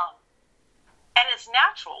 Mm-hmm. And it's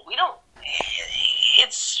natural.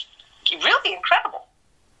 It's really incredible.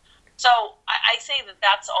 So I say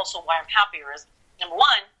that's also why I'm happier is, number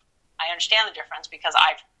one, I understand the difference because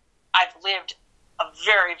I've lived a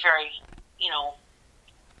very, very,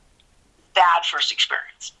 bad first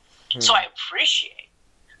experience. Mm. So I appreciate,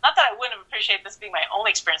 not that I wouldn't have appreciated this being my only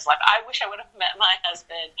experience in life. I wish I would have met my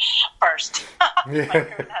husband first. My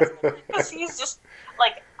current husband. Because he's just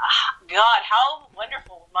God, how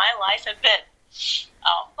wonderful my life had been.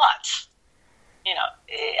 But,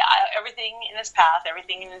 everything in his path,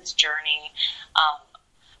 everything in his journey,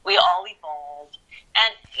 we all evolved.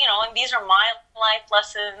 And, and these are my life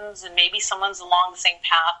lessons, and maybe someone's along the same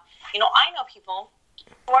path. I know people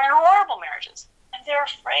who are in horrible marriages, and they're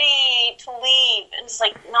afraid to leave. And it's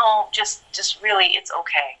no, just really, it's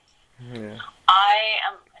okay. Yeah.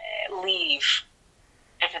 Leave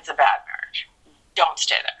if it's a bad marriage. Don't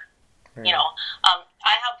stay there. Yeah.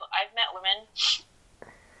 I've met women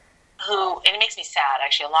who, and it makes me sad,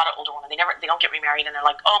 actually, a lot of older women, they don't get remarried, and they're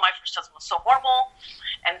like, oh, my first husband was so horrible,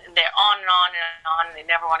 and they're on and on and on, and they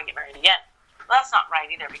never want to get married again. Well, that's not right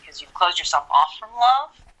either, because you've closed yourself off from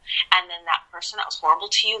love, and then that person that was horrible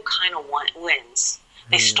to you kind of wins.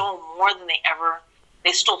 They stole more than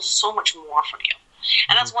they stole so much more from you.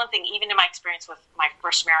 And that's one thing, even in my experience with my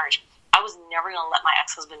first marriage, I was never going to let my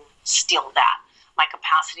ex-husband steal that. My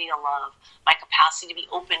capacity to love, my capacity to be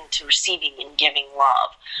open to receiving and giving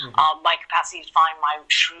love, my capacity to find my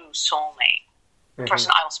true soulmate, the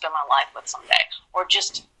person I will spend my life with someday, or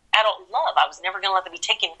just adult love. I was never going to let them be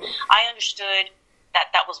taken. I understood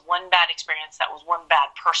that that was one bad experience, that was one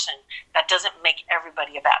bad person. That doesn't make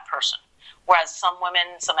everybody a bad person. Whereas some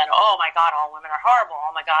women, some men, oh my God, all women are horrible.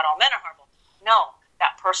 Oh my God, all men are horrible. No,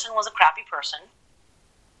 that person was a crappy person.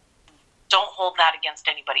 Don't hold that against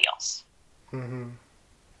anybody else. Mm-hmm.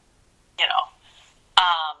 You know.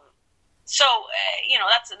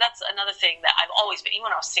 That's another thing that I've always been, even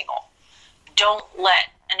when I was single. Don't let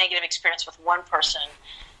a negative experience with one person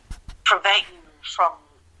prevent you from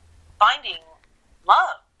finding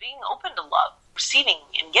love, being open to love, receiving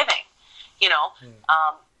and giving,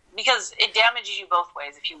 because it damages you both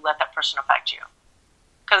ways if you let that person affect you.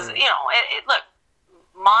 Because, look,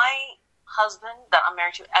 my husband that I'm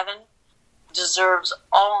married to, Evan, deserves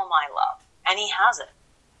all my love, and he has it.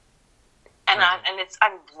 And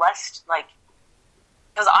I'm blessed,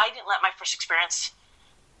 because I didn't let my first experience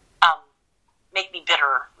make me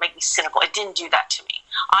bitter, make me cynical. It didn't do that to me.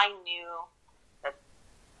 I knew that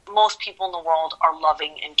most people in the world are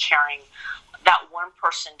loving and caring. That one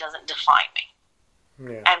person doesn't define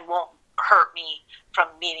me and won't hurt me from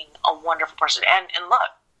meeting a wonderful person. And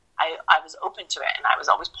look, I was open to it, and I was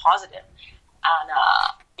always positive. And,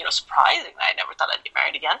 surprisingly, I never thought I'd get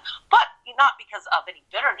married again. But not because of any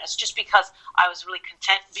bitterness, just because I was really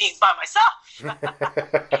content being by myself.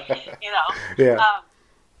 Yeah.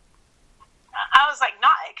 I was like,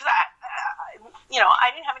 not because I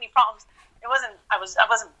didn't have any problems. I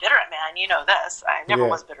wasn't bitter at men. You know this. I never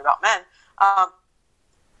was bitter about men.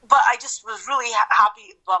 But I just was really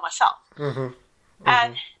happy by myself. Mm-hmm. Mm-hmm.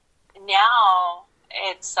 And now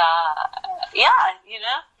it's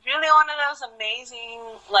really one of those amazing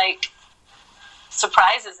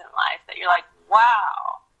surprises in life that you're like,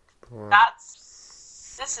 wow.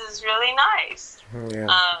 This is really nice. Yeah.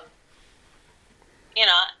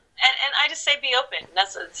 And I just say be open.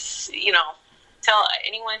 Tell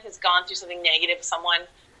anyone who's gone through something negative with someone,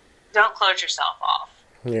 don't close yourself off.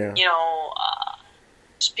 Yeah.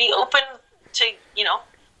 Just be open to,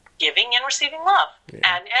 giving and receiving love.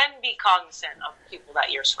 Yeah. And be cognizant of people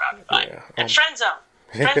that you're surrounded by. Yeah. And friend zone.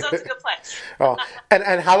 Friend zone's a good place. Oh.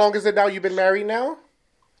 And how long is it now you've been married now?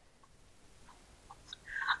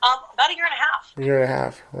 About a year and a half. A year and a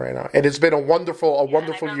half, right now. And it's been a wonderful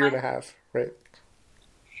year and a half, right?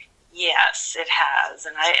 Yes, it has.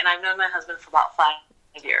 And I've known my husband for about 5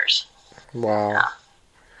 years. Wow. Yeah.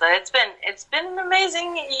 So it's been an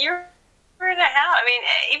amazing year and a half. I mean,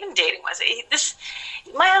 even dating was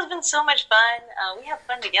my husband's so much fun. We have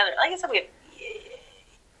fun together. Like I said, we have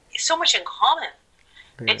so much in common.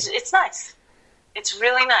 Yeah. It's nice. It's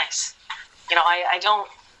really nice. I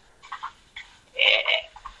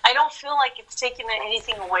don't feel like it's taken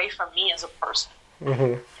anything away from me as a person.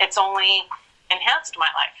 Mm-hmm. It's only enhanced my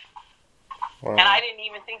life. Wow. And I didn't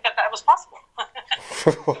even think that was possible.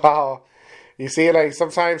 Wow. You see,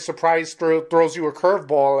 sometimes surprise throws you a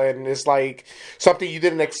curveball, and it's something you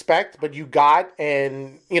didn't expect, but you got,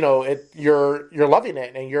 and you're loving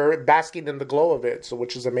it, and you're basking in the glow of it,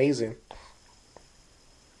 which is amazing.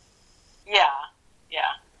 Yeah,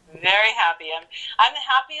 very happy. I'm the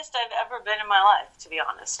happiest I've ever been in my life, to be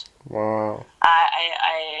honest. Wow.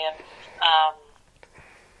 I am.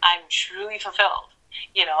 I'm truly fulfilled.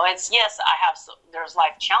 There's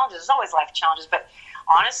life challenges. There's always life challenges, but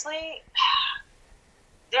honestly,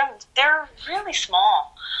 they're really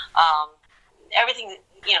small. Everything,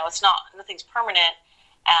 nothing's permanent.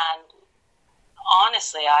 And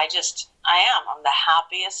honestly, I'm the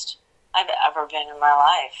happiest I've ever been in my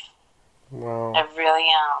life. Wow. I really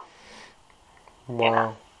am.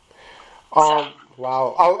 Wow.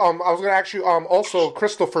 Wow. I was going to ask you, also,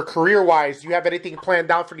 Crystal, for career-wise, do you have anything planned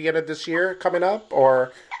out for the end of this year coming up,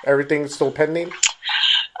 or everything's still pending?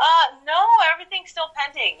 No, everything's still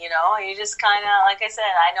pending, You just kind of, like I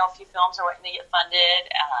said, I know a few films are waiting to get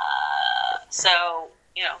funded, so,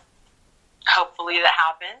 hopefully that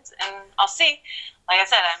happens, and I'll see. Like I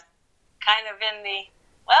said, I'm kind of in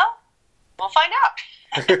we'll find out.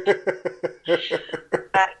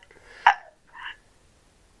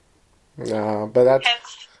 But that's...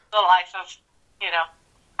 Hence the life of,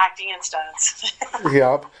 acting and stunts.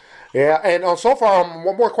 Yep. Yeah, and so far,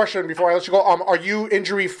 one more question before I let you go. Are you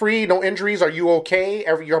injury-free? No injuries? Are you okay?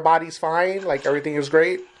 Your body's fine? Everything is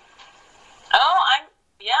great? Oh, I'm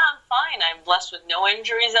fine. I'm blessed with no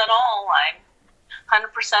injuries at all. I'm 100%.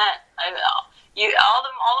 All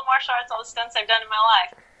the martial arts, all the stunts I've done in my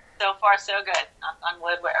life, so far so good. Knock on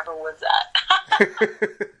wood, wherever wood's at. As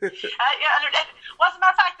a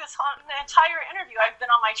matter of fact, the entire interview, I've been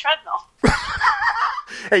on my treadmill.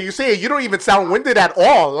 Hey, you say you don't even sound winded at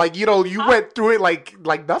all. You went through it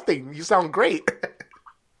like nothing. You sound great.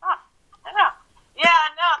 I know. Yeah,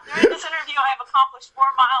 no, this interview, I have accomplished 4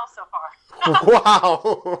 miles so far.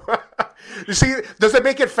 Wow. You see, does it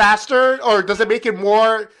make it faster, or does it make it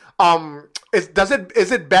more?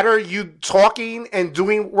 Is it better you talking and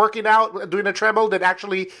working out, doing a treadmill, than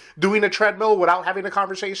actually doing a treadmill without having a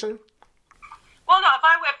conversation? Well, no.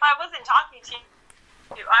 If I wasn't talking to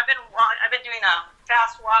you, I've been doing a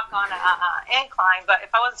fast walk on an incline. But if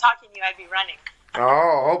I wasn't talking to you, I'd be running.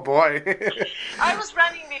 Oh boy. I was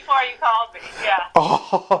running before you called me. Yeah.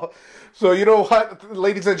 Oh, so you know what,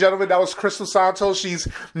 ladies and gentlemen, that was Crystal Santos. She's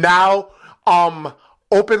now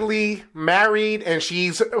openly married, and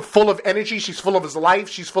she's full of energy. She's full of his life.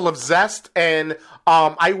 She's full of zest, and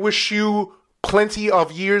I wish you plenty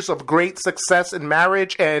of years of great success in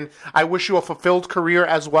marriage, and I wish you a fulfilled career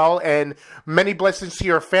as well, and many blessings to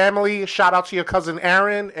your family. Shout out to your cousin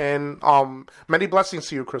Aaron, and many blessings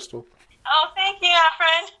to you, Crystal. Oh, thank you,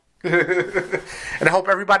 friend. And I hope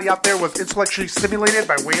everybody out there was intellectually stimulated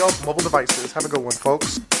by way of mobile devices. Have a good one,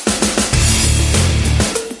 folks.